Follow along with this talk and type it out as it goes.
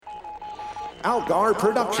Algar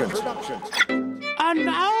Productions. And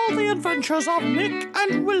now the adventures of Nick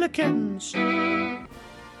and Willikins.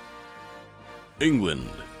 England,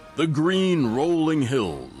 the green rolling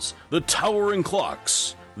hills, the towering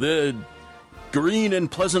clocks, the green and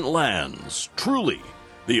pleasant lands, truly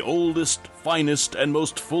the oldest, finest, and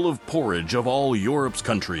most full of porridge of all Europe's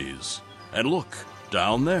countries. And look,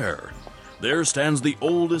 down there. There stands the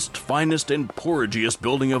oldest, finest, and porridgiest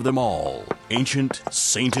building of them all, ancient,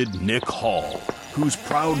 sainted Nick Hall, whose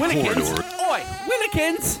proud corridor... Oi,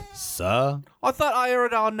 Willikins! Sir? I thought I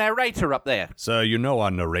heard our narrator up there. Sir, you know our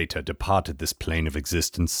narrator departed this plane of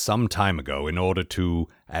existence some time ago in order to,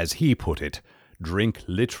 as he put it, drink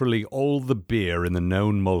literally all the beer in the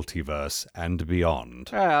known multiverse and beyond.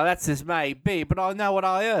 Well, that's as may be, but I know what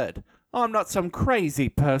I heard. I'm not some crazy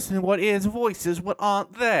person what hears voices what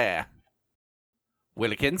aren't there.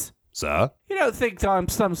 Willikins? Sir? You don't think I'm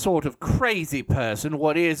some sort of crazy person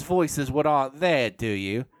what hears voices what aren't there, do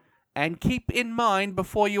you? And keep in mind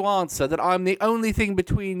before you answer that I'm the only thing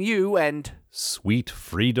between you and... Sweet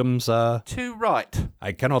freedom, sir? Too right.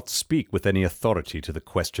 I cannot speak with any authority to the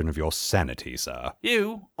question of your sanity, sir.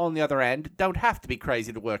 You, on the other hand, don't have to be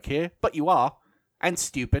crazy to work here, but you are. And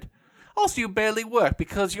stupid. Also, you barely work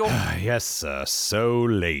because you're... Yes, sir, so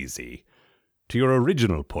lazy. To your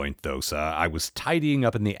original point, though, sir, I was tidying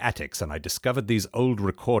up in the attics and I discovered these old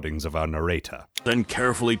recordings of our narrator. and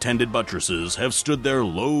carefully tended buttresses have stood there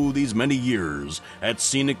low these many years at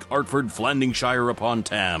scenic Artford, Flandingshire upon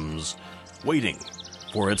Thames, waiting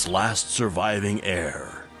for its last surviving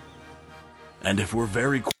heir. And if we're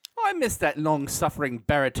very I miss that long-suffering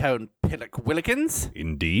baritone Pillock Willikins.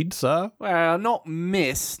 Indeed, sir? Well, not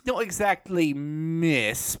exactly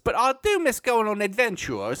miss, but I do miss going on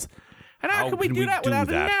adventures. And how can we do that without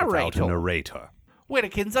a narrator?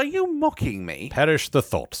 Willikins, are you mocking me? Perish the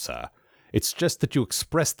thought, sir. It's just that you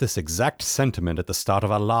expressed this exact sentiment at the start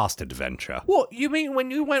of our last adventure. What, you mean when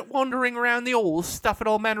you went wandering around the halls, stuffing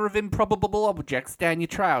all manner of improbable objects down your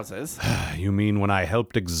trousers? You mean when I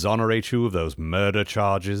helped exonerate you of those murder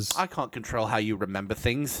charges? I can't control how you remember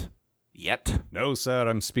things. Yet. No, sir,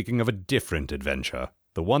 I'm speaking of a different adventure.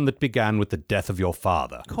 The one that began with the death of your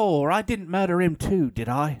father. Cor, I didn't murder him too, did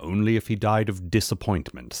I? Only if he died of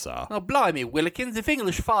disappointment, sir. Oh, blimey, Willikins, if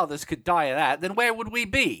English fathers could die of that, then where would we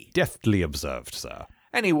be? Deftly observed, sir.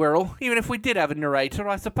 Any whirl, even if we did have a narrator,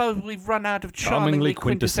 I suppose we've run out of charmingly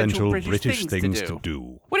quintessential British things to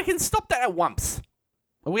do. Willikins, stop that at once.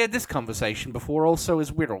 We had this conversation before also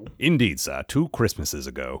as Whirl. Indeed, sir, 2 Christmases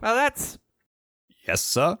ago. Well, that's... Yes,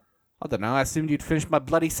 sir? I don't know, I assumed you'd finish my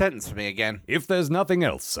bloody sentence for me again. If there's nothing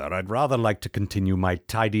else, sir, I'd rather like to continue my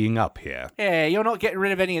tidying up here. Yeah, you're not getting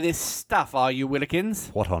rid of any of this stuff, are you,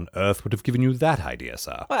 Willikins? What on earth would have given you that idea,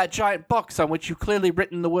 sir? Well, that giant box on which you've clearly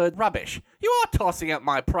written the word rubbish. You are tossing out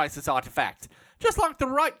my priceless artifact. Just like the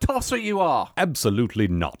right tosser you are. Absolutely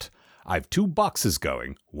not. I've 2 boxes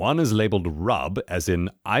going. One is labeled rub, as in,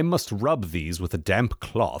 I must rub these with a damp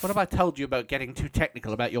cloth. What have I told you about getting too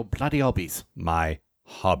technical about your bloody hobbies? My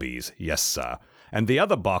hobbies, yes, sir. And the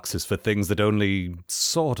other box is for things that only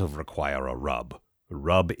sort of require a rub.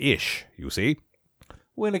 Rub-ish, you see?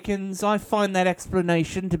 Willikins, I find that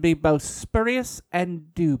explanation to be both spurious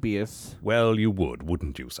and dubious. Well, you would,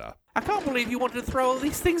 wouldn't you, sir? I can't believe you wanted to throw all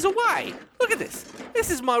these things away. Look at this.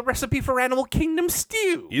 This is my recipe for Animal Kingdom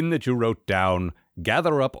stew. In that you wrote down,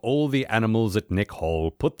 gather up all the animals at Nick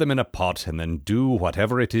Hall, put them in a pot, and then do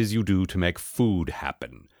whatever it is you do to make food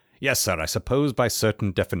happen. Yes, sir, I suppose by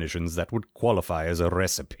certain definitions that would qualify as a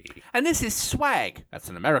recipe. And this is swag, that's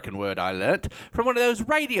an American word I learnt, from one of those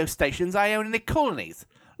radio stations I own in the colonies.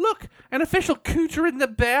 Look, an official Cooter in the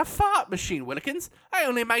Bear fart machine, Willikins. I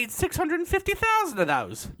only made 650,000 of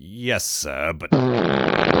those. Yes, sir, but...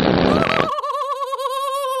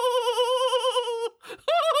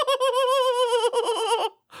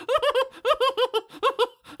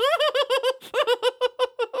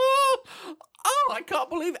 I can't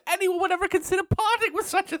believe anyone would ever consider parting with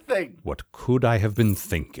such a thing. What could I have been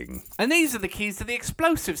thinking? And these are the keys to the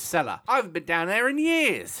explosives cellar. I haven't been down there in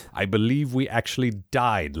years. I believe we actually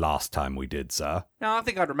died last time we did, sir. No, I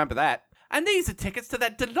think I'd remember that. And these are tickets to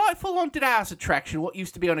that delightful haunted house attraction what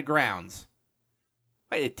used to be on the grounds.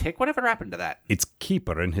 Wait, Tick, whatever happened to that? Its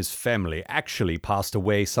keeper and his family actually passed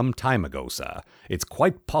away some time ago, sir. It's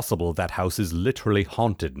quite possible that house is literally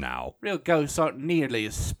haunted now. Real ghosts aren't nearly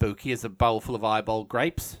as spooky as a bowl full of eyeball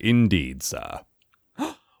grapes. Indeed, sir.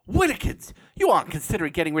 Willikins, you aren't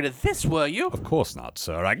considering getting rid of this, were you? Of course not,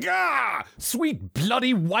 sir. Sweet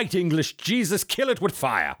bloody white English Jesus, kill it with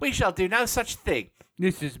fire. We shall do no such thing.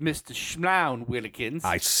 This is Mr. Schlown, Willikins.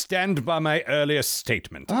 I stand by my earlier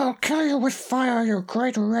statement. I'll kill you with fire, you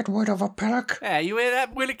great redwood of a pillock. Yeah, you hear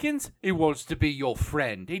that, Willikins? He wants to be your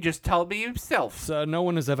friend. He just told me himself. Sir, no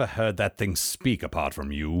one has ever heard that thing speak apart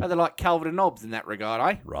from you. Rather like Calvin and Hobbes in that regard,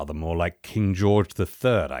 eh? Rather more like King George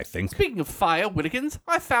III, I think. Speaking of fire, Willikins,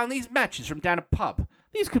 I found these matches from down a pub.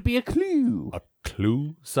 These could be a clue. A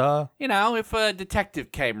clue, sir? You know, if a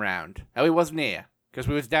detective came round. Oh, he wasn't here, because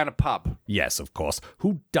we was down a pub. Yes, of course.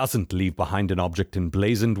 Who doesn't leave behind an object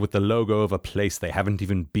emblazoned with the logo of a place they haven't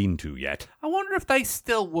even been to yet? I wonder if they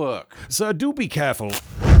still work. Sir, do be careful.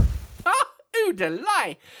 Ah,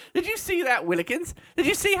 oodalay! Did you see that, Willikins? Did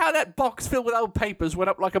you see how that box filled with old papers went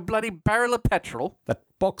up like a bloody barrel of petrol? That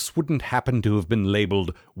box wouldn't happen to have been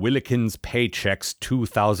labelled Willikins Paychecks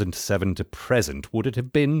 2007 to present, would it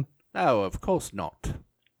have been? No, of course not.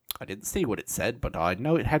 I didn't see what it said, but I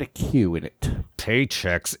know it had a Q in it.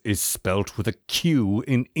 Paychecks is spelt with a Q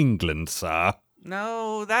in England, sir.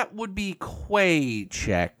 No, that would be Quay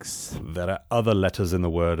checks. There are other letters in the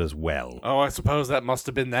word as well. Oh, I suppose that must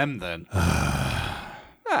have been them then.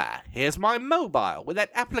 Here's my mobile with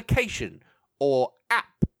that application or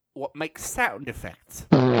app what makes sound effects.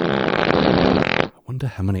 I wonder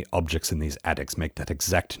how many objects in these attics make that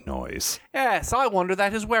exact noise. Yes, I wonder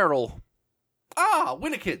that as well. Ah,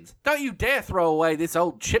 Willikins, don't you dare throw away this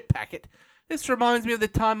old chip packet. This reminds me of the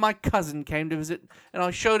time my cousin came to visit and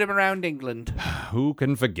I showed him around England. Who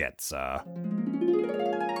can forget, sir?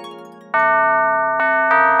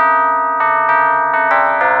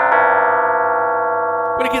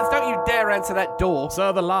 Willikins, don't you dare answer that door.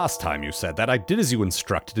 Sir, the last time you said that, I did as you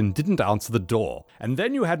instructed and didn't answer the door. And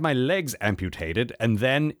then you had my legs amputated, and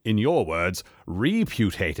then, in your words,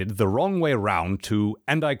 reputated the wrong way round to,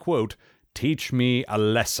 and I quote, teach me a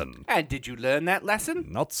lesson. And did you learn that lesson?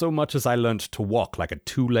 Not so much as I learnt to walk like a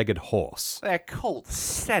two-legged horse. They're called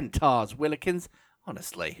centaurs, Willikins.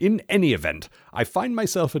 Honestly. In any event, I find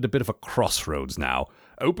myself at a bit of a crossroads now.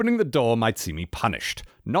 Opening the door might see me punished.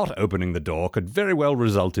 Not opening the door could very well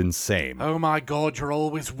result in same. Oh my God, you're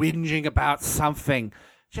always whinging about something.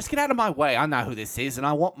 Just get out of my way. I know who this is, and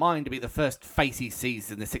I want mine to be the first face he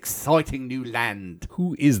sees in this exciting new land.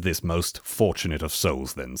 Who is this most fortunate of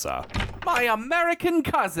souls, then, sir? My American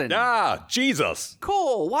cousin. Ah, Jesus!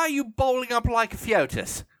 Cool. Why are you bowling up like a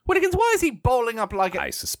Fiotus? Willikins, why is he bowling up like a... I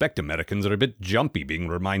suspect Americans are a bit jumpy being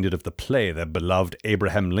reminded of the play their beloved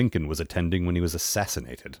Abraham Lincoln was attending when he was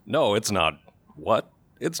assassinated. No, it's not. What?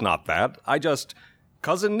 It's not that.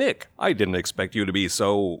 Cousin Nick, I didn't expect you to be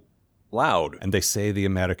so... loud. And they say the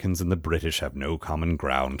Americans and the British have no common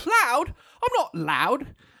ground. Loud? I'm not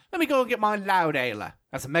loud. Let me go and get my loud ailer.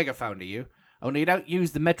 That's a megaphone to you. Only you don't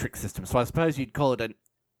use the metric system, so I suppose you'd call it an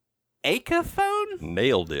acrephone?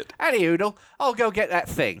 Nailed it. Anywho, I'll go get that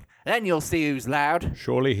thing. Then you'll see who's loud.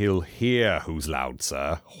 Surely he'll hear who's loud,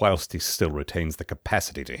 sir, whilst he still retains the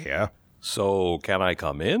capacity to hear. So, can I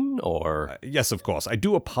come in, or...? Yes, of course. I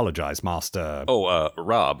do apologize, Master...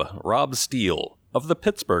 Rob Steele, of the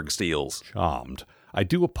Pittsburgh Steels. Charmed. I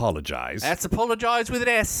do apologize. That's apologize with an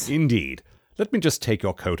S. Indeed. Let me just take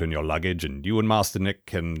your coat and your luggage, and you and Master Nick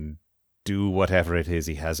can do whatever it is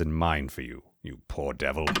he has in mind for you, you poor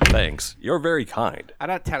devil. Thanks. You're very kind. I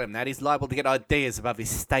don't tell him that. He's liable to get ideas above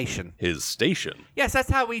his station. His station? Yes,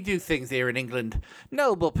 that's how we do things here in England.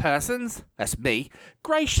 Noble persons, that's me,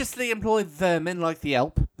 graciously employ vermin like the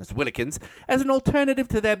Elp, that's Willikins, as an alternative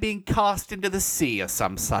to their being cast into the sea or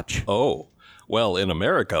some such. Oh. Well, in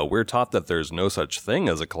America, we're taught that there's no such thing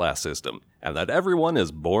as a class system, and that everyone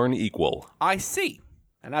is born equal. I see.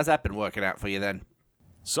 And how's that been working out for you then?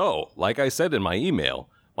 So, like I said in my email,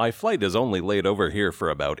 my flight is only laid over here for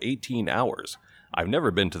about 18 hours. I've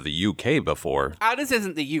never been to the UK before. Oh, this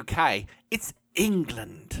isn't the UK. It's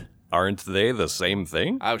England. Aren't they the same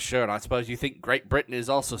thing? Oh, sure, and I suppose you think Great Britain is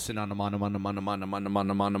also synonymous.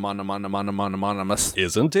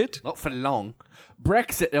 Isn't it? Not for long.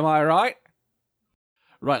 Brexit, am I right?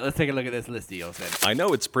 Right, let's take a look at this list of yours then. I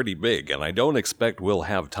know it's pretty big, and I don't expect we'll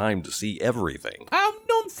have time to see everything. Oh,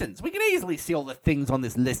 nonsense. We can easily see all the things on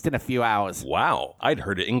this list in a few hours. Wow, I'd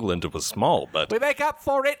heard England was small, but... We make up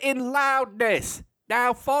for it in loudness.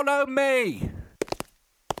 Now follow me.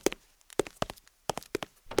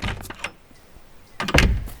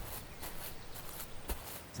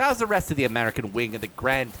 So how's the rest of the American wing of the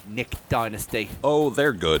Grand Nick dynasty? Oh,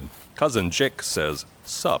 they're good. Cousin Chick says,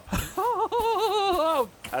 sup. Oh,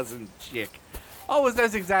 Cousin Chick. Always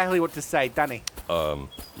knows exactly what to say, doesn't he?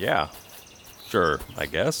 Yeah. Sure, I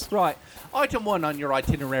guess. Right. Item 1 on your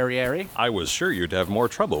itinerary area. I was sure you'd have more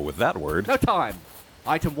trouble with that word. No time.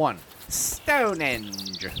 Item 1.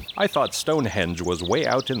 Stonehenge. I thought Stonehenge was way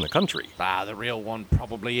out in the country. The real one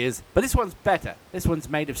probably is. But this one's better. This one's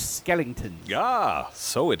made of skeletons. Ah,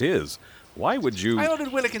 so it is. Why would you... I ordered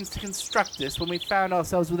Willikins to construct this when we found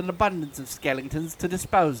ourselves with an abundance of skeletons to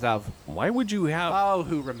dispose of. Why would you have... Oh,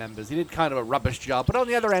 who remembers? He did kind of a rubbish job, but on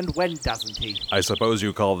the other end, when doesn't he? I suppose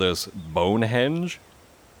you call this Bonehenge?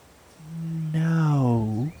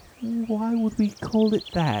 No. Why would we call it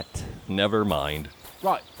that? Never mind.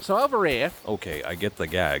 Right, so over here... Okay, I get the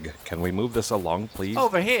gag. Can we move this along, please?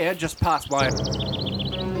 Over here, just past my...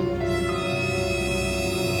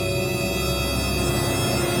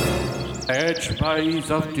 Edgeways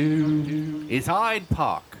of Doom is Hyde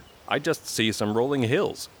Park. I just see some rolling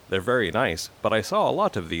hills. They're very nice, but I saw a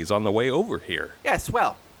lot of these on the way over here. Yes,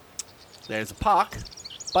 well, there's a park,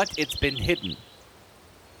 but it's been hidden.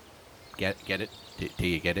 Get it? Do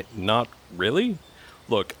you get it? Not really?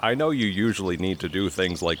 Look, I know you usually need to do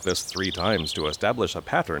things like this 3 times to establish a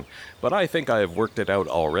pattern, but I think I have worked it out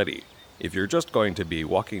already. If you're just going to be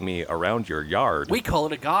walking me around your yard... We call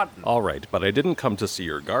it a garden. All right, but I didn't come to see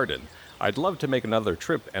your garden. I'd love to make another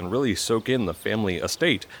trip and really soak in the family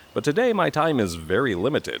estate, but today my time is very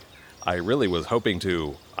limited. I really was hoping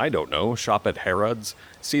to, I don't know, shop at Harrods,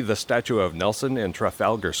 see the statue of Nelson in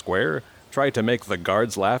Trafalgar Square, try to make the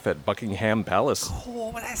guards laugh at Buckingham Palace.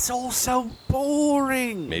 Oh, but that's all so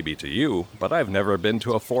boring. Maybe to you, but I've never been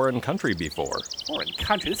to a foreign country before. Foreign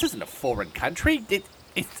country? This isn't a foreign country.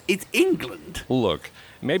 It's England. Look,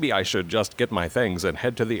 maybe I should just get my things and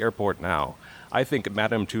head to the airport now. I think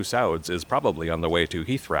Madame Tussauds is probably on the way to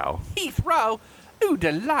Heathrow. Heathrow? Ooh,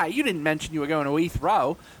 delight. You didn't mention you were going to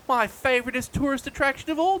Heathrow. My favouriteest tourist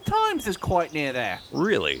attraction of all times is quite near there.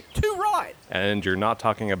 Really? Too right. And you're not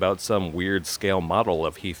talking about some weird scale model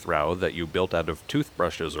of Heathrow that you built out of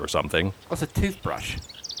toothbrushes or something? What's a toothbrush?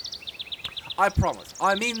 I promise.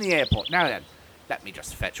 I'm in the airport. Now then, let me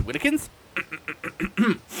just fetch Willikins.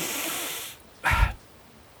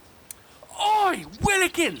 Oi,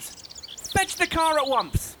 Willikins! Fetch the car at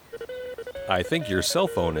once! I think your cell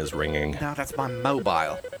phone is ringing. No, that's my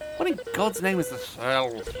mobile. What in God's name is the cell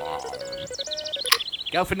phone?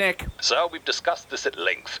 Go for Nick. Sir, we've discussed this at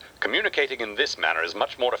length. Communicating in this manner is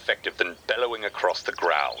much more effective than bellowing across the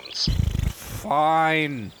grounds.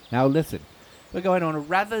 Fine. Now listen, we're going on a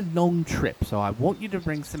rather long trip, so I want you to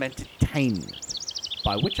bring some entertainment.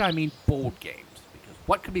 By which I mean board games. Because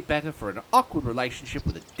what could be better for an awkward relationship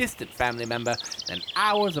with a distant family member than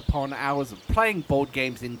hours upon hours of playing board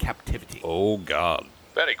games in captivity? Oh, God.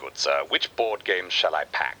 Very good, sir. Which board games shall I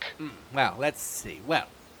pack? Well, let's see. Well,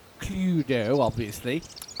 Cluedo, obviously.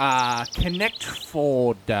 Connect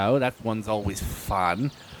 4-Do, that one's always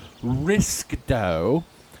fun. Risk-Do.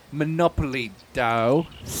 Monopoly-Do.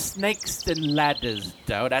 Snakes and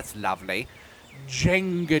Ladders-Do, that's lovely.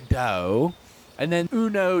 Jenga-Do. And then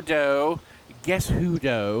Uno-Do, Guess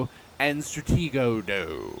Who-Do, and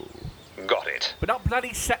Stratego-Do. Got it. But not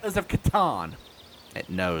bloody Settlers of Catan. It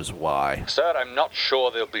knows why. Sir, I'm not sure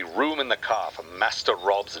there'll be room in the car for Master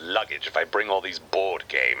Rob's luggage if I bring all these board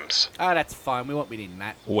games. Oh, that's fine. We won't be needing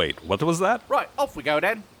that. Wait, what was that? Right, off we go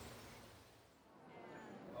then.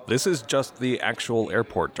 This is just the actual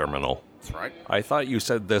airport terminal. That's right. I thought you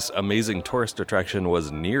said this amazing tourist attraction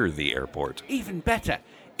was near the airport. Even better,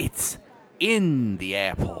 it's in the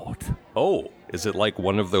airport. Oh, is it like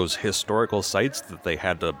one of those historical sites that they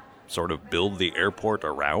had to sort of build the airport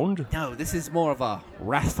around? No, this is more of a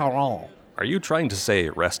restaurant. Are you trying to say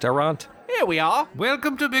restaurant? Here we are.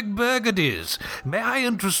 Welcome to McBurgady's. May I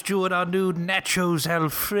interest you in our new Nachos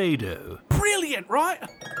Alfredo? Brilliant, right?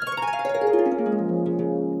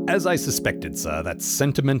 As I suspected, sir, that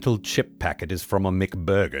sentimental chip packet is from a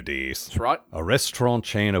McBurgady's. That's right. A restaurant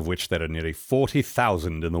chain of which there are nearly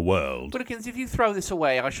 40,000 in the world. Willikins, if you throw this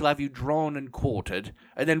away, I shall have you drawn and quartered,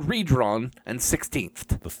 and then redrawn and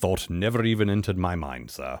 16th. The thought never even entered my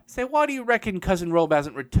mind, sir. So why do you reckon Cousin Rob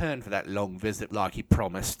hasn't returned for that long visit like he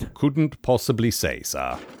promised? Couldn't possibly say,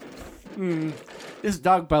 sir. This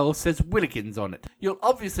dog bowl says Willikins on it. You'll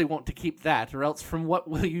obviously want to keep that, or else from what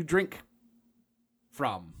will you drink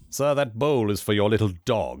from? Sir, that bowl is for your little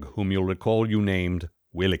dog, whom you'll recall you named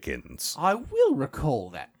Willikins. I will recall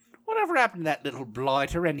that. Whatever happened to that little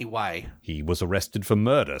blighter anyway? He was arrested for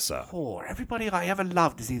murder, sir. Poor. Everybody I ever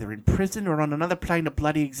loved is either in prison or on another plane of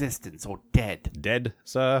bloody existence, or dead. Dead,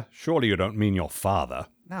 sir? Surely you don't mean your father.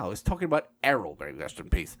 No, I was talking about Errol, may he rest in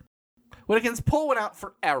peace. Willikins, pour one out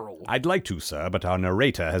for Errol. I'd like to, sir, but our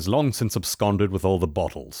narrator has long since absconded with all the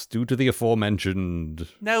bottles, due to the aforementioned...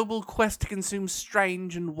 Noble quest to consume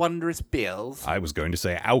strange and wondrous beers. I was going to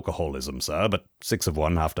say alcoholism, sir, but 6 of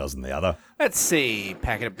one, half dozen the other. Let's see.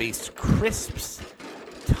 Packet of Beast crisps.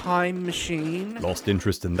 time machine. Lost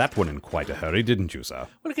interest in that one in quite a hurry, didn't you, sir?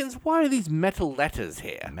 Willikins, why are these metal letters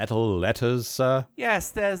here? Metal letters, sir? Yes,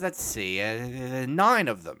 there's, let's see, 9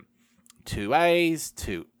 of them. 2 A's,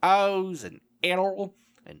 2 O's, an L,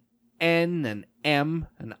 an N, an M,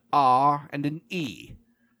 an R, and an E.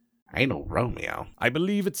 Anal Romeo. I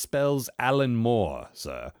believe it spells Alan Moore,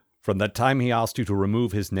 sir, from that time he asked you to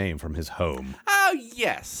remove his name from his home. Oh,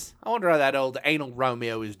 yes. I wonder how that old Anal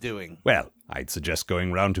Romeo is doing. Well, I'd suggest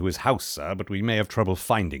going round to his house, sir, but we may have trouble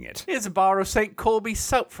finding it. Here's a bar of St. Corby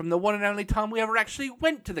soap from the one and only time we ever actually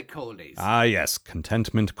went to the colonies. Ah, yes,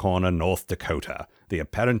 Contentment Corner, North Dakota, the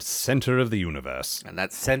apparent center of the universe. And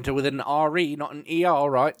that's center with an R-E, not an E-R,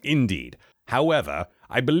 right? Indeed. However,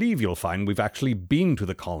 I believe you'll find we've actually been to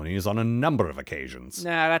the colonies on a number of occasions.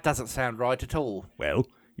 No, that doesn't sound right at all. Well,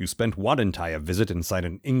 you spent one entire visit inside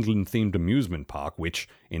an England-themed amusement park, which,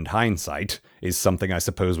 in hindsight, is something I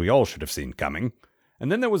suppose we all should have seen coming.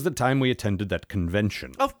 And then there was the time we attended that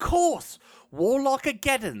convention. Of course!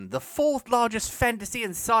 Warlockageddon, the 4th largest fantasy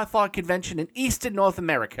and sci-fi convention in Eastern North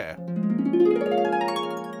America.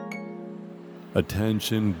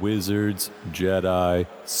 Attention wizards, Jedi,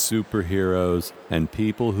 superheroes, and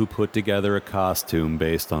people who put together a costume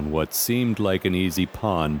based on what seemed like an easy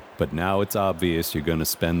pun, but now it's obvious you're going to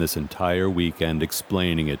spend this entire weekend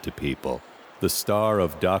explaining it to people. The star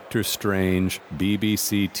of Doctor Strange,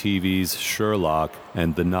 BBC TV's Sherlock,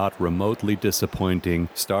 and the not remotely disappointing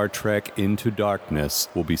Star Trek Into Darkness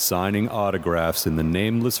will be signing autographs in the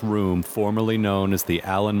nameless room formerly known as the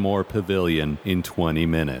Alan Moore Pavilion in 20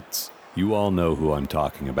 minutes. You all know who I'm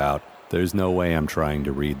talking about. There's no way I'm trying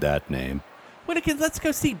to read that name. Willikins, let's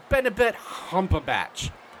go see Benabert Humperbatch.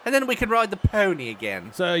 And then we can ride the pony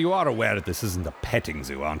again. Sir, you are aware that this isn't a petting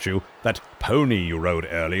zoo, aren't you? That pony you rode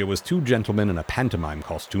earlier was 2 gentlemen in a pantomime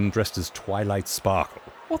costume dressed as Twilight Sparkle.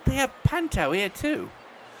 What, they have Panto here too?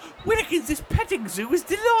 Willikins, this petting zoo is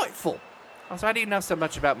delightful. Oh, so how do you know so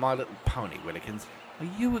much about My Little Pony, Willikins?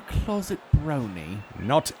 Are you a closet brony?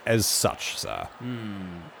 Not as such, sir.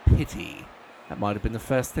 Pity. That might have been the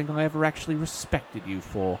first thing I ever actually respected you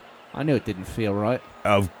for. I knew it didn't feel right.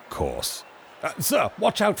 Of course. Sir,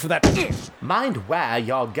 watch out for that. Mind where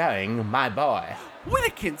you're going, my boy.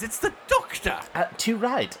 Willikins, it's the Doctor! To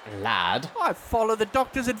right, lad. I've followed the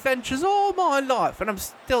Doctor's adventures all my life, and I'm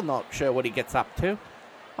still not sure what he gets up to.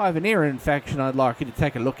 I have an ear infection I'd like you to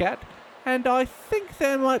take a look at, and I think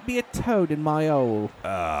there might be a toad in my hole.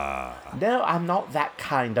 No, I'm not that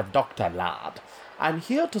kind of doctor, lad. I'm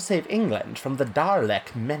here to save England from the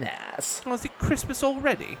Dalek menace. Oh, is it Christmas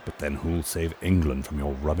already? But then who'll save England from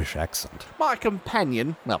your rubbish accent? My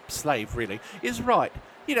companion, well, slave really, is right.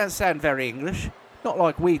 You don't sound very English. Not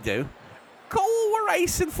like we do. Cool, we're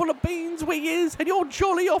racing full of beans, we is, and you're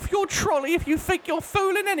jolly off your trolley if you think you're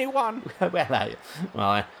fooling anyone.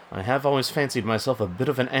 I have always fancied myself a bit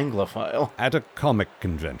of an Anglophile. At a comic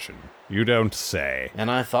convention. You don't say.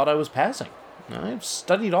 And I thought I was passing. I've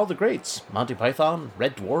studied all the greats. Monty Python,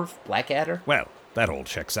 Red Dwarf, Blackadder. Well, that all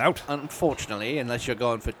checks out. Unfortunately, unless you're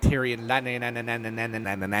going for Tyrion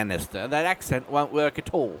Lannister, that accent won't work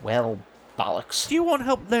at all. Well, bollocks. Do you want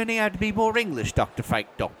help learning how to be more English, Dr.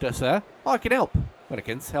 Fake Doctor, sir? I can help.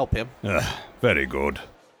 Willikins, help him. Very good.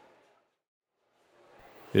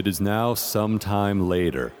 It is now some time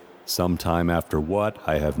later. Sometime after what,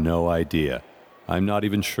 I have no idea. I'm not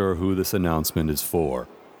even sure who this announcement is for.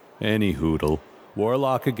 Any hoodle,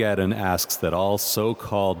 Warlockageddon asks that all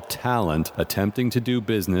so-called talent attempting to do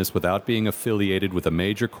business without being affiliated with a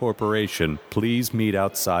major corporation please meet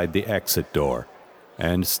outside the exit door.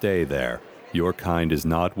 And stay there. Your kind is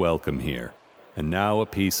not welcome here. And now a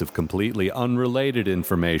piece of completely unrelated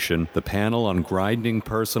information. The panel on grinding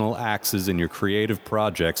personal axes in your creative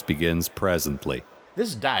projects begins presently.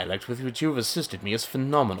 This dialect with which you have assisted me is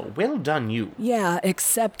phenomenal. Well done, you. Yeah,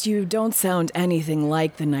 except you don't sound anything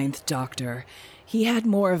like the Ninth Doctor. He had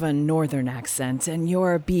more of a northern accent, and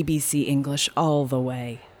you're BBC English all the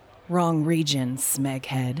way. Wrong region,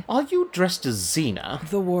 smeghead. Are you dressed as Xena?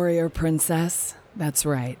 The warrior princess? That's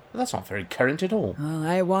right. That's not very current at all. Well,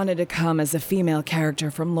 I wanted to come as a female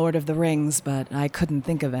character from Lord of the Rings, but I couldn't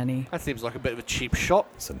think of any. That seems like a bit of a cheap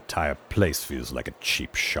shot. This entire place feels like a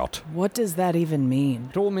cheap shot. What does that even mean?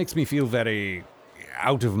 It all makes me feel very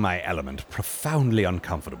out of my element, profoundly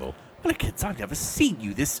uncomfortable. Willikins, I've never seen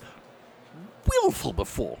you this willful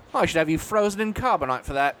before. I should have you frozen in carbonite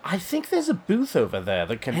for that. I think there's a booth over there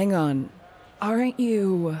that can... Hang on. Aren't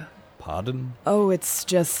you... Pardon? Oh, it's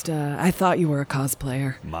just, I thought you were a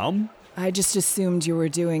cosplayer. Mom? I just assumed you were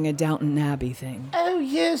doing a Downton Abbey thing. Oh,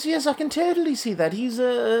 yes, I can totally see that. He's,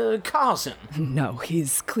 Carson. No,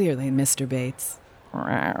 he's clearly Mr. Bates.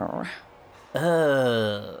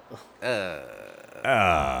 Come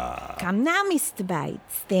now, Mr.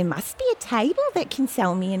 Bates. There must be a table that can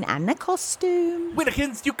sell me an Anna costume.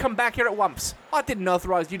 Willikins, you come back here at once. I didn't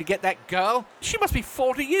authorize you to get that girl. She must be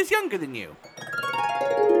 40 years younger than you.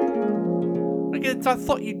 Willikins, I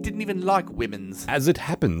thought you didn't even like women's. As it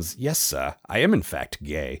happens, yes, sir. I am in fact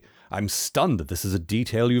gay. I'm stunned that this is a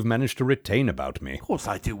detail you've managed to retain about me. Of course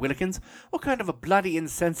I do, Willikins. What kind of a bloody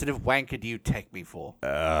insensitive wanker do you take me for?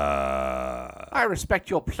 I respect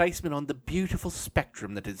your placement on the beautiful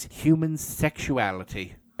spectrum that is human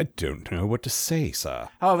sexuality. I don't know what to say, sir.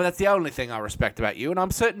 However, that's the only thing I respect about you, and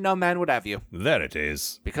I'm certain no man would have you. There it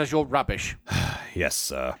is. Because you're rubbish. Yes,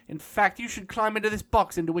 sir. In fact, you should climb into this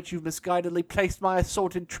box into which you've misguidedly placed my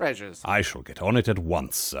assorted treasures. I shall get on it at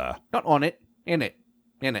once, sir. Not on it. In it.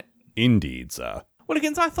 In it. Indeed, sir.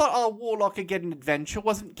 Willikins, I thought our Warlock Again adventure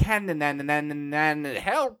wasn't canon and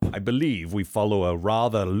help. I believe we follow a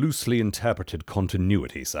rather loosely interpreted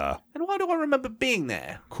continuity, sir. And why do I remember being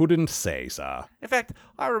there? Couldn't say, sir. In fact,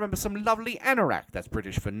 I remember some lovely anorak. That's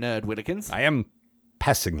British for nerd, Willikins. I am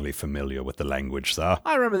passingly familiar with the language, sir.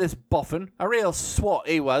 I remember this boffin, a real swot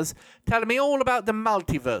he was, telling me all about the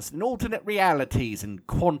multiverse and alternate realities and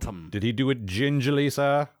quantum. Did he do it gingerly,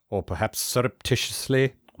 sir? Or perhaps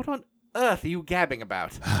surreptitiously? What on earth are you gabbing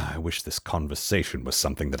about? I wish this conversation was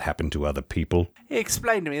something that happened to other people. He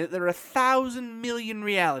explained to me that there are 1,000 million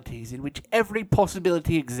realities in which every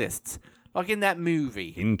possibility exists. Like in that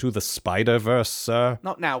movie. Into the Spider-Verse, sir?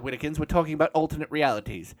 Not now, Willikins. We're talking about alternate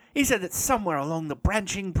realities. He said that somewhere along the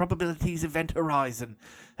branching probabilities event horizon,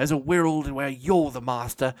 there's a world where you're the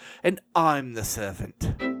master and I'm the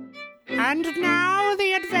servant. And now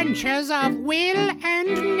the adventures of Will and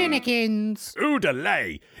Ninnekins.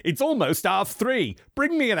 Oodalay! It's almost 3:30.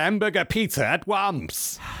 Bring me an hamburger pizza at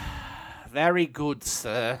once. Very good,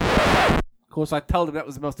 sir. Of course, I told him that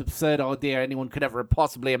was the most absurd idea anyone could ever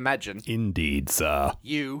possibly imagine. Indeed, sir.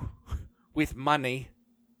 You, with money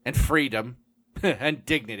and freedom and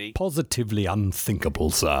dignity. Positively unthinkable,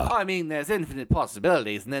 sir. I mean, there's infinite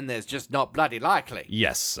possibilities, and then there's just not bloody likely.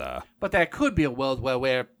 Yes, sir. But there could be a world where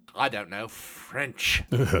we're, I don't know, French.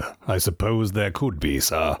 I suppose there could be,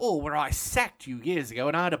 sir. Or where I sacked you years ago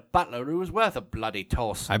and I had a butler who was worth a bloody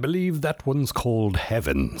toss. I believe that one's called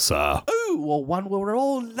heaven, sir. Ooh, or one where we're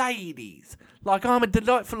all ladies. Like I'm a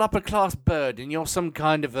delightful upper-class bird and you're some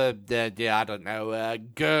kind of a, I don't know,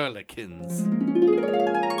 girlikins.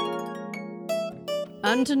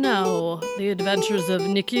 And now, the adventures of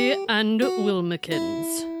Nicky and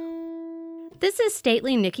Wilmekins. This is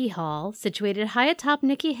stately Nicky Hall, situated high atop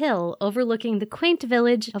Nicky Hill, overlooking the quaint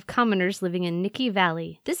village of commoners living in Nicky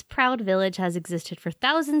Valley. This proud village has existed for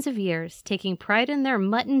thousands of years, taking pride in their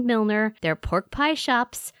mutton milliner, their pork pie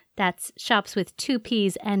shops, that's shops with 2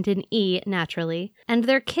 P's and an E, naturally, and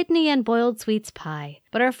their kidney and boiled sweets pie.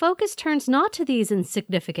 But our focus turns not to these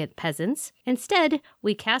insignificant peasants. Instead,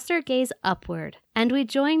 we cast our gaze upward, and we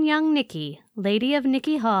join young Nicky, Lady of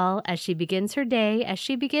Nicky Hall, as she begins her day, as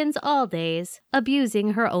she begins all days,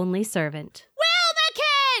 abusing her only servant.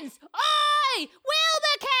 Wilmekins! Oi!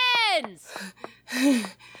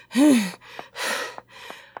 Wilmekins!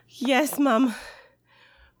 Yes, Mum.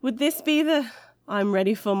 Would this be the I'm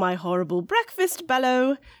ready for my horrible breakfast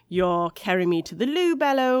bellow, your carry me to the loo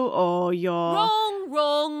bellow, or your...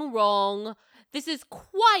 Wrong. This is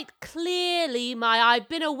quite clearly my I've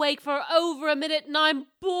been awake for over a minute and I'm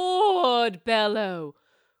bored bellow.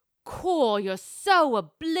 Cor, you're so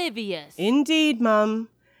oblivious. Indeed, Mum.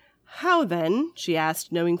 How then, she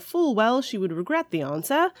asked, knowing full well she would regret the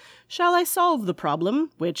answer, shall I solve the problem,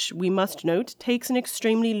 which, we must note, takes an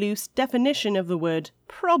extremely loose definition of the word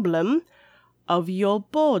problem, of your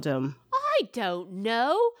boredom? I don't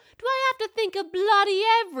know. Do I have to think of bloody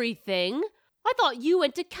everything? I thought you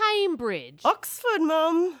went to Cambridge. Oxford,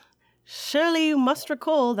 Mum. Surely you must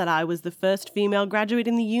recall that I was the first female graduate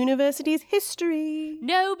in the university's history.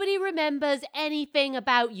 Nobody remembers anything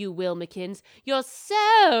about you, Wilmekins. You're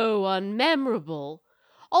so unmemorable.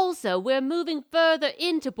 Also, we're moving further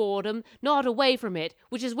into boredom, not away from it,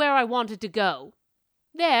 which is where I wanted to go.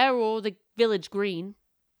 There, or the village green.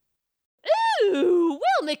 Ooh,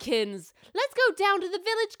 Wilmekins! Let's go down to the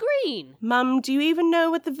village green. Mum, do you even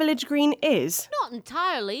know what the village green is? Not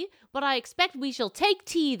entirely, but I expect we shall take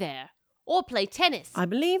tea there. Or play tennis. I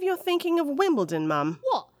believe you're thinking of Wimbledon, Mum.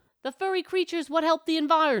 What? The furry creatures what help the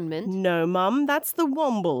environment? No, Mum, that's the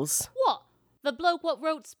Wombles. What? The bloke what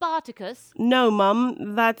wrote Spartacus? No,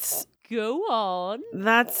 Mum, that's... Go on.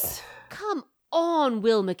 That's... Come on,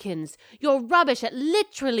 Wilmekins. You're rubbish at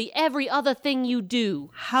literally every other thing you do.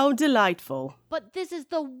 How delightful. But this is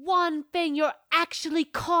the one thing you're actually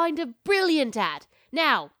kind of brilliant at.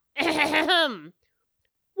 Now, Ahem.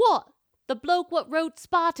 What? The bloke what wrote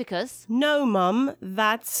Spartacus? No, Mum,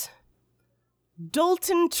 that's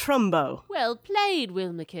Dalton Trumbo. Well played,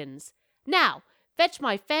 Wilmikins. Now, fetch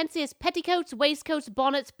my fanciest petticoats, waistcoats,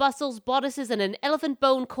 bonnets, bustles, bodices, and an elephant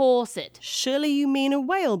bone corset. Surely you mean a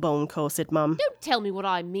whalebone corset, Mum. Don't tell me what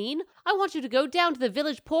I mean. I want you to go down to the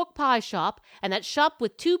village pork pie shop, and that shop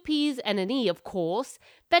with 2 P's and an E, of course.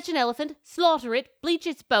 Fetch an elephant, slaughter it, bleach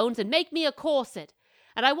its bones, and make me a corset.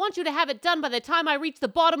 And I want you to have it done by the time I reach the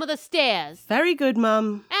bottom of the stairs. Very good,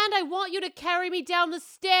 Mum. And I want you to carry me down the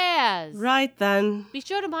stairs. Right then. Be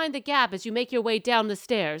sure to mind the gap as you make your way down the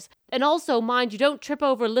stairs. And also mind you don't trip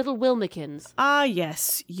over little Wilmikins. Ah,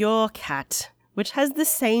 yes, your cat, which has the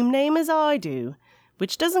same name as I do,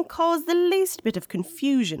 which doesn't cause the least bit of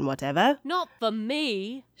confusion whatever. Not for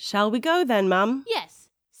me. Shall we go then, Mum? Yes,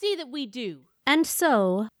 see that we do. And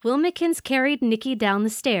so, Wilmikins carried Nicky down the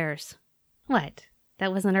stairs. What?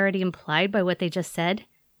 That wasn't already implied by what they just said?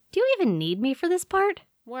 Do you even need me for this part?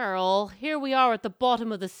 Well, here we are at the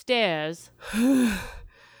bottom of the stairs.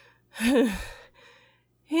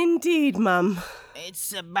 Indeed, Mum.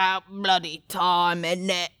 It's about bloody time, isn't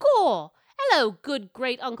it? Caw! Hello, good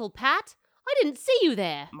great-uncle Pat. I didn't see you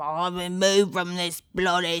there. I've been moved from this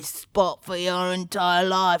bloody spot for your entire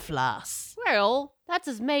life, lass. Well, that's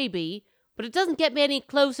as maybe, but it doesn't get me any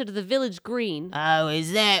closer to the village green. Oh,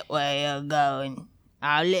 is that where you're going?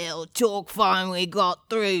 Our little talk finally got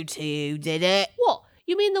through to you, did it? What?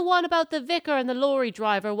 You mean the one about the vicar and the lorry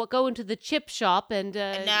driver what go into the chip shop and,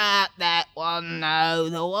 Not that one, no.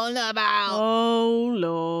 The one about... Oh,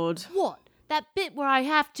 Lord. What? That bit where I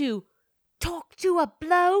have to talk to a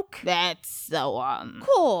bloke? That's the one.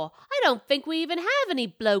 Caw, I don't think we even have any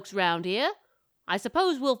blokes round here. I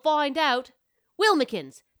suppose we'll find out.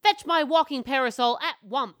 Wilmikins, fetch my walking parasol at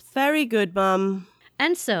once. Very good, Mum.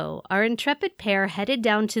 And so, our intrepid pair headed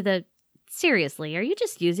down to the... Seriously, are you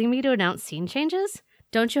just using me to announce scene changes?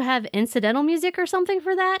 Don't you have incidental music or something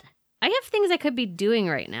for that? I have things I could be doing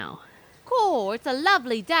right now. Cool, it's a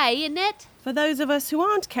lovely day, isn't it? For those of us who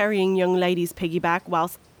aren't carrying young ladies' piggyback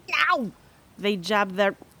whilst... Ow! They jab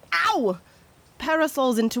their... Ow!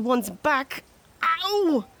 Parasols into one's back.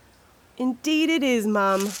 Ow! Indeed it is,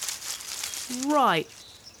 Mum. Right.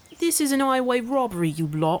 This is an highway robbery, you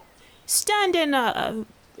lot. Stand in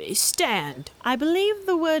stand. I believe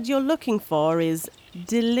the word you're looking for is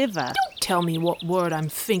deliver. Don't tell me what word I'm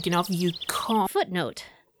thinking of, you can't. Footnote.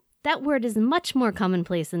 That word is much more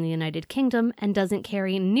commonplace in the United Kingdom and doesn't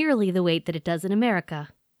carry nearly the weight that it does in America.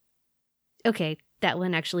 Okay, that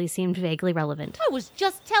one actually seemed vaguely relevant. I was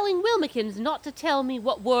just telling Wilmikins not to tell me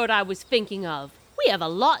what word I was thinking of. We have a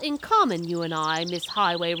lot in common, you and I, Miss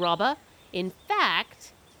Highway Robber. In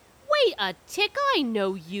fact... Wait a tick, I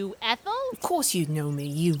know you, Ethel. Of course you know me,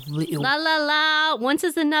 you little... La la la, once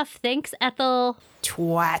is enough, thanks, Ethel.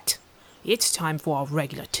 Twat. It's time for our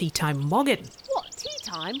regular tea time mugging. What, tea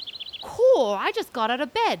time? Cool, I just got out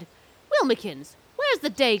of bed. Wilmikins, where's the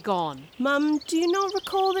day gone? Mum, do you not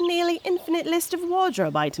recall the nearly infinite list of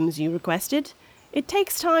wardrobe items you requested? It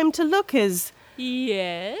takes time to look as...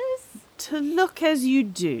 Yes? To look as you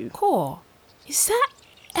do. Core, is that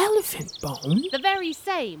elephant bone? The very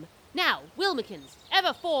same. Now, Wilmikins,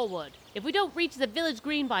 ever forward. If we don't reach the village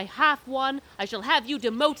green by 1:30, I shall have you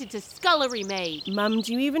demoted to scullery maid. Mum,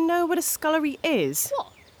 do you even know what a scullery is?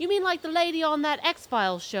 What? You mean like the lady on that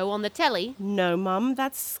X-Files show on the telly? No, Mum,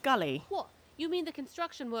 that's Scully. What? You mean the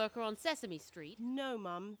construction worker on Sesame Street? No,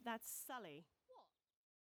 Mum, that's Sully.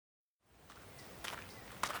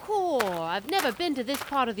 Cool, I've never been to this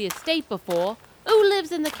part of the estate before. Who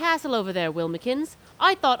lives in the castle over there, Wilmikins?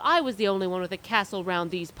 I thought I was the only one with a castle round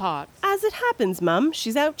these parts. As it happens, Mum,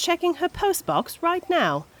 she's out checking her postbox right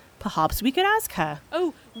now. Perhaps we could ask her.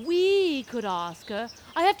 Oh, we could ask her.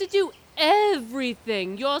 I have to do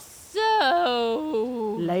everything. You're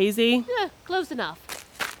so... Lazy? Close enough.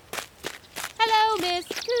 Hello, Miss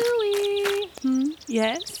Cooey.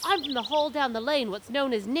 Yes? I'm from the hall down the lane, what's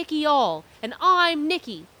known as Nicky All. And I'm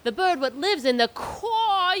Nicky, the bird what lives in the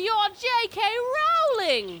core. You're J.K.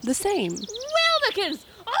 Rowling. The same. Wilmikins!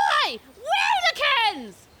 Oi!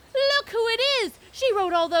 Wilmikins! Look who it is! She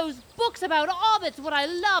wrote all those books about hobbits, what I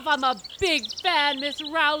love. I'm a big fan, Miss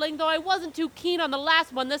Rowling, though I wasn't too keen on the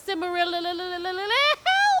last one, the Help!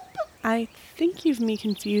 I think you've me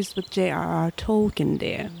confused with J.R.R. Tolkien,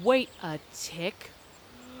 dear. Wait a tick.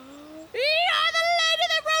 You're the lady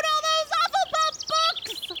that wrote all those Hufflepuff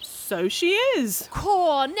books! So she is.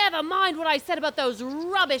 Core, never mind what I said about those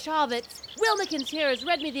rubbish hobbits. Wilmikins here has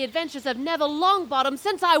read me the adventures of Neville Longbottom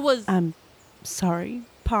since I was... Sorry,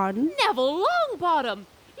 pardon? Neville Longbottom!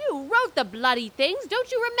 You wrote the bloody things,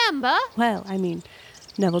 don't you remember? Well, I mean,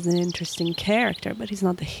 Neville's an interesting character, but he's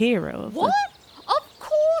not the hero of What? Of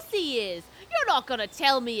course he is. You're not gonna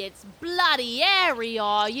tell me it's bloody Harry,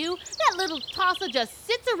 are you? That little tosser just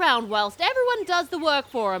sits around whilst everyone does the work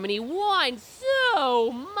for him, and he whines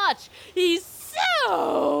so much. He's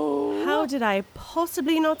so... How did I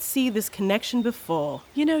possibly not see this connection before?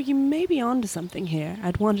 You know, you may be onto something here.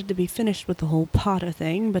 I'd wanted to be finished with the whole Potter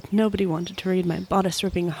thing, but nobody wanted to read my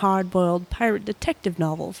bodice-ripping, hard-boiled pirate detective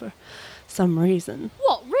novel for some reason.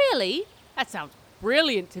 What, really? That sounds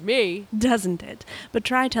brilliant to me. Doesn't it? But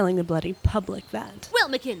try telling the bloody public that.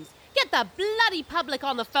 Wilmikins, get the bloody public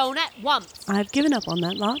on the phone at once. I've given up on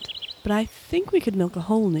that lot, but I think we could milk a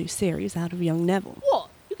whole new series out of young Neville. What?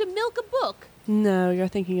 You can milk a book? No, you're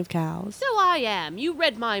thinking of cows. So I am. You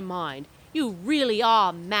read my mind. You really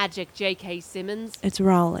are magic, J.K. Simmons. It's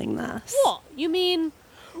Rowling, lass. What? You mean...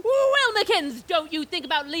 Wilmikins, don't you think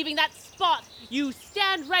about leaving that spot. You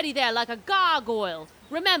stand ready there like a gargoyle.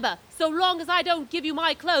 Remember, so long as I don't give you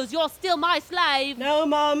my clothes, you're still my slave. No,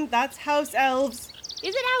 Mum, that's house elves.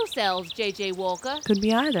 Is it house elves, J.J. Walker? Could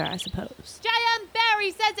be either, I suppose. J.M.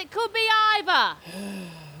 Barry says it could be either.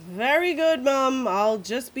 Very good, Mum. I'll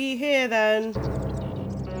just be here then.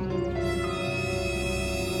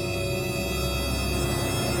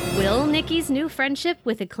 Will Nikki's new friendship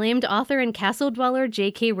with acclaimed author and castle dweller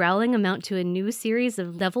J.K. Rowling amount to a new series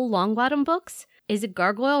of Neville Longbottom books? Is a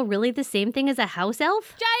gargoyle really the same thing as a house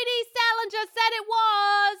elf? J.D. Salinger said it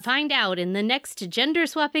was! Find out in the next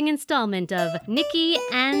gender-swapping installment of Nikki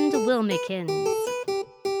and Wilmikins.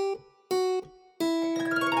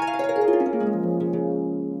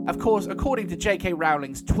 Of course, according to J.K.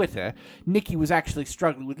 Rowling's Twitter, Nikki was actually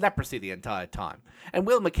struggling with leprosy the entire time, and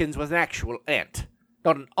Wilmikins was an actual ant.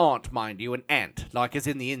 Not an aunt, mind you, an ant, like as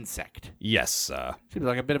in the insect. Yes, sir. Seems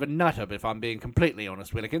like a bit of a nutter, if I'm being completely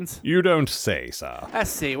honest, Willikins. You don't say, sir. Let's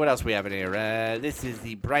see, what else we have in here? This is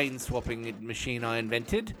the brain-swapping machine I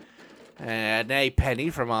invented. An A penny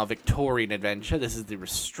from our Victorian adventure. This is the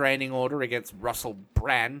restraining order against Russell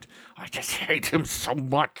Brand. I just hate him so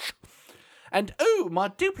much. And, ooh, my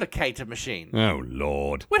duplicator machine. Oh,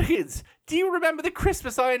 Lord. Wilkins, do you remember the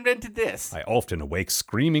Christmas I invented this? I often awake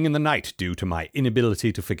screaming in the night due to my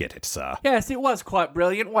inability to forget it, sir. Yes, it was quite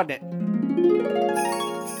brilliant, wasn't it?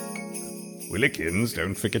 Willikins,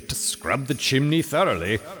 don't forget to scrub the chimney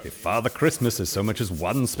thoroughly. If Father Christmas has so much as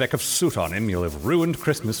one speck of soot on him, you'll have ruined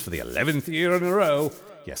Christmas for the 11th year in a row.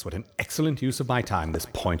 Yes, what an excellent use of my time this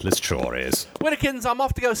pointless chore is. Willikins, I'm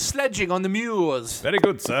off to go sledging on the moors. Very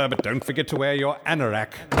good, sir, but don't forget to wear your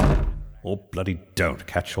anorak. Or bloody don't.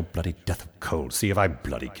 Catch your bloody death of cold. See if I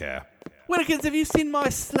bloody care. Willikins, have you seen my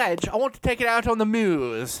sledge? I want to take it out on the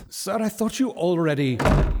moors. Sir, I thought you already...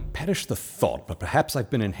 Perish the thought, but perhaps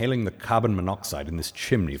I've been inhaling the carbon monoxide in this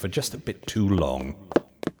chimney for just a bit too long.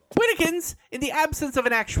 Willikins, in the absence of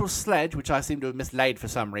an actual sledge, which I seem to have mislaid for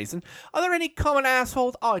some reason, are there any common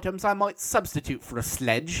household items I might substitute for a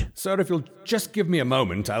sledge? Sir, if you'll just give me a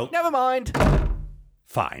moment, I'll... Never mind.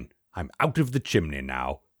 Fine. I'm out of the chimney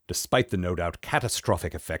now, despite the no doubt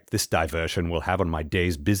catastrophic effect this diversion will have on my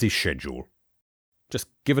day's busy schedule. Just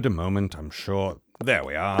give it a moment, I'm sure... There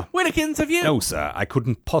we are. Willikins, have you... No, sir, I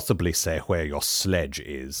couldn't possibly say where your sledge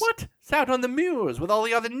is. What? It's out on the moors with all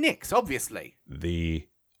the other nicks, obviously. The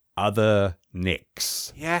other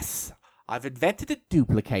nicks. Yes. I've invented a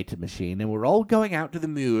duplicator machine and we're all going out to the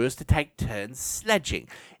moors to take turns sledging.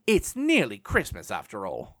 It's nearly Christmas, after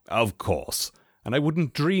all. Of course. And I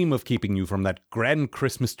wouldn't dream of keeping you from that grand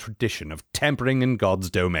Christmas tradition of tampering in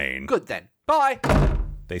God's domain. Good then. Bye!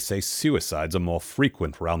 They say suicides are more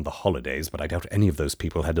frequent around the holidays, but I doubt any of those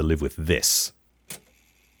people had to live with this.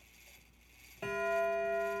 I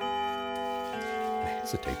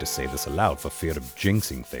hesitate to say this aloud for fear of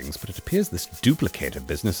jinxing things, but it appears this duplicator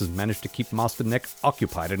business has managed to keep Master Nick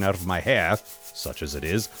occupied and out of my hair, such as it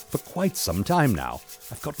is, for quite some time now.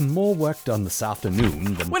 I've gotten more work done this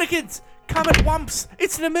afternoon than... Willikins, come at once!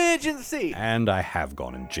 It's an emergency! And I have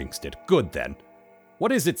gone and jinxed it. Good then.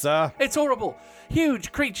 What is it, sir? It's horrible.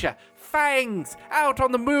 Huge creature. Fangs. Out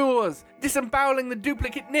on the moors. Disemboweling the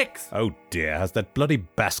duplicate nicks. Oh dear, has that bloody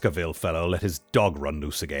Baskerville fellow let his dog run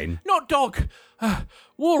loose again? Not dog.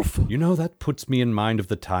 Wolf. You know, that puts me in mind of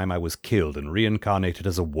the time I was killed and reincarnated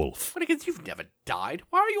as a wolf. Willikins, you've never died.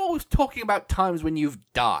 Why are you always talking about times when you've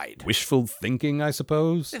died? Wishful thinking, I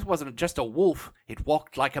suppose? This wasn't just a wolf. It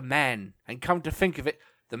walked like a man. And come to think of it,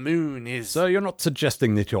 the moon is... So you're not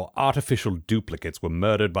suggesting that your artificial duplicates were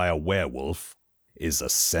murdered by a werewolf? Is a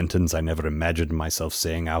sentence I never imagined myself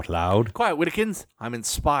saying out loud. Quiet, Willikins. I'm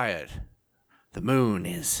inspired. The moon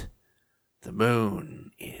is...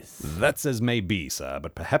 That's as may be, sir,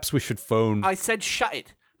 but perhaps we should phone... I said shut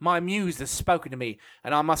it. My muse has spoken to me,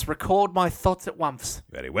 and I must record my thoughts at once.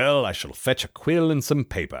 Very well, I shall fetch a quill and some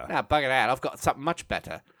paper. Now, bugger it out, I've got something much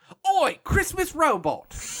better. Oi, Christmas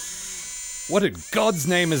Robot! What in God's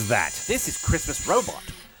name is that? This is Christmas Robot.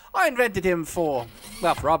 I invented him for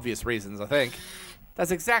obvious reasons, I think.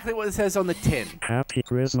 That's exactly what it says on the tin. Happy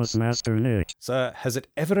Christmas, Master Nick. Sir, has it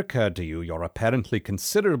ever occurred to you your apparently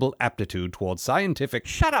considerable aptitude towards scientific...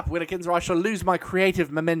 Shut up, Willikins, or I shall lose my creative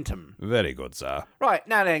momentum. Very good, sir. Right,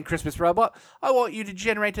 now then, Christmas Robot, I want you to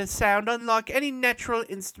generate a sound unlike any natural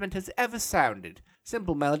instrument has ever sounded.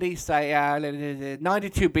 Simple melody, say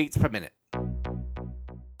 92 beats per minute.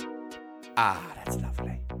 Ah, that's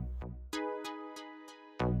lovely.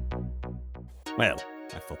 Well,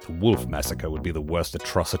 I thought the wolf massacre would be the worst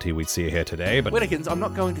atrocity we'd see here today, but... Willikins, I'm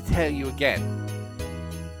not going to tell you again.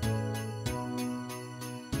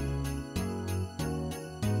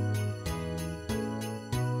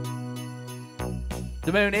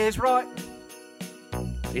 The moon is right.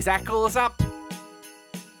 His ackle's up.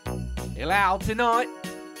 He'll out tonight.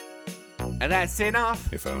 And that's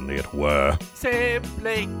enough. If only it were.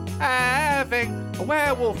 Simply having a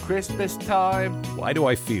werewolf Christmas time. Why do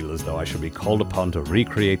I feel as though I should be called upon to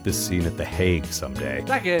recreate this scene at The Hague someday?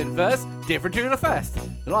 Second verse, different to the first.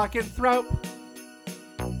 The lycanthrope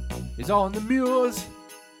is on the moors.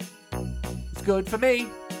 It's good for me.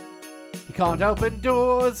 He can't open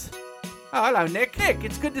doors. Oh, hello, Nick. Nick,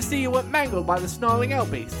 it's good to see you weren't mangled by the snarling hell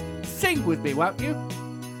beast. Sing with me, won't you?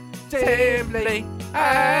 Simply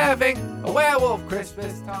having a werewolf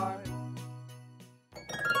Christmas time.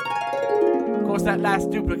 Of course, that last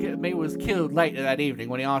duplicate of me was killed later that evening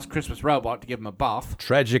when he asked Christmas Robot to give him a bath.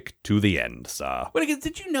 Tragic to the end, sir. Willikins,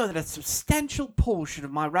 did you know that a substantial portion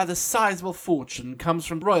of my rather sizable fortune comes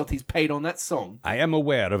from royalties paid on that song? I am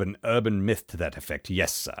aware of an urban myth to that effect,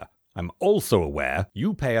 yes, sir. I'm also aware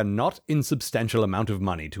you pay a not insubstantial amount of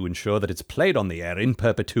money to ensure that it's played on the air in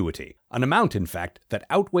perpetuity. An amount, in fact, that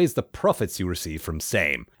outweighs the profits you receive from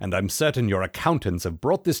same. And I'm certain your accountants have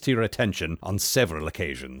brought this to your attention on several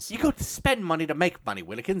occasions. You got to spend money to make money,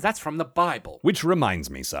 Willikins. That's from the Bible. Which reminds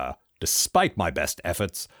me, sir. Despite my best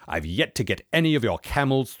efforts, I've yet to get any of your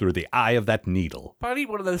camels through the eye of that needle. But I need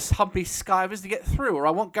one of those humpy skivers to get through, or I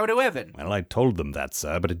won't go to heaven. Well, I told them that,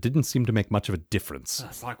 sir, but it didn't seem to make much of a difference.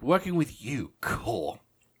 It's like working with you, Core.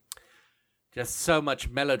 Just so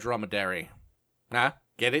much melodramedy. Huh?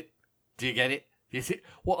 Get it? Do you get it? You see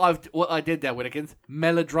what I did there, Willikins?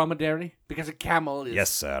 Melodramedy? Because a camel is... Yes,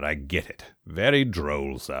 sir, I get it. Very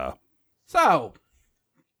droll, sir. So...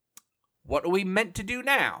 what are we meant to do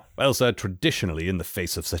now? Well, sir, traditionally, in the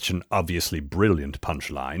face of such an obviously brilliant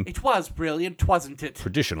punchline... It was brilliant, wasn't it?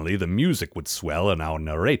 Traditionally, the music would swell and our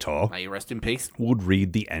narrator... May you rest in peace. ...would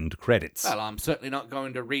read the end credits. Well, I'm certainly not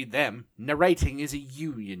going to read them. Narrating is a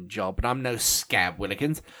union job, and I'm no scab,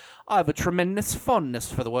 Willikins. I have a tremendous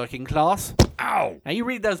fondness for the working class. Ow! Now you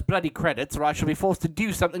read those bloody credits, or I shall be forced to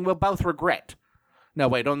do something we'll both regret. No,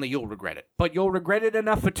 wait, only you'll regret it. But you'll regret it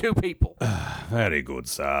enough for two people. Very good,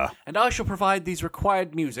 sir. And I shall provide these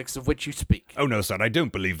required musics of which you speak. Oh, no, sir, I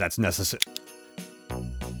don't believe that's necessary.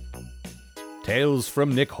 Tales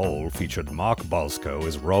from Nick Hall featured Mark Bosco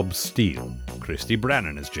as Rob Steele, Christy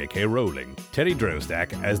Brannon as J.K. Rowling, Terry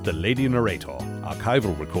Drozdak as the lady narrator,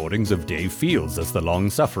 archival recordings of Dave Fields as the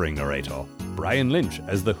long-suffering narrator, Brian Lynch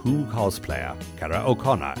as the Who cosplayer, Cara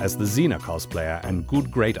O'Connor as the Xena cosplayer and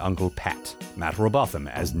good great-uncle Pat, Matt Robotham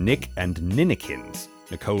as Nick and Ninnekins,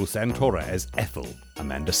 Nicole Santora as Ethel,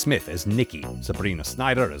 Amanda Smith as Nikki, Sabrina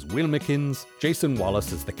Snyder as Wilmikins, Jason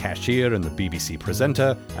Wallace as the cashier and the BBC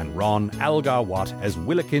presenter, and Ron Algar Watt as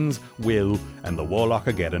Willikins, Will, and the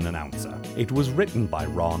Warlockageddon announcer. It was written by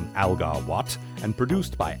Ron Algar Watt and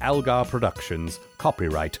produced by Algar Productions,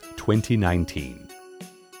 copyright 2019.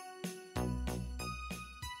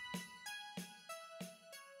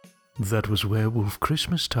 That was Werewolf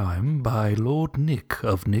Christmas Time by Lord Nick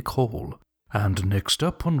of Nick Hall. And next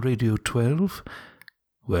up on Radio 12,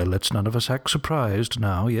 well, let's none of us act surprised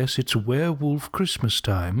now. Yes, it's Werewolf Christmas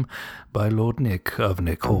Time by Lord Nick of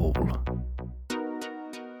Nick Hall.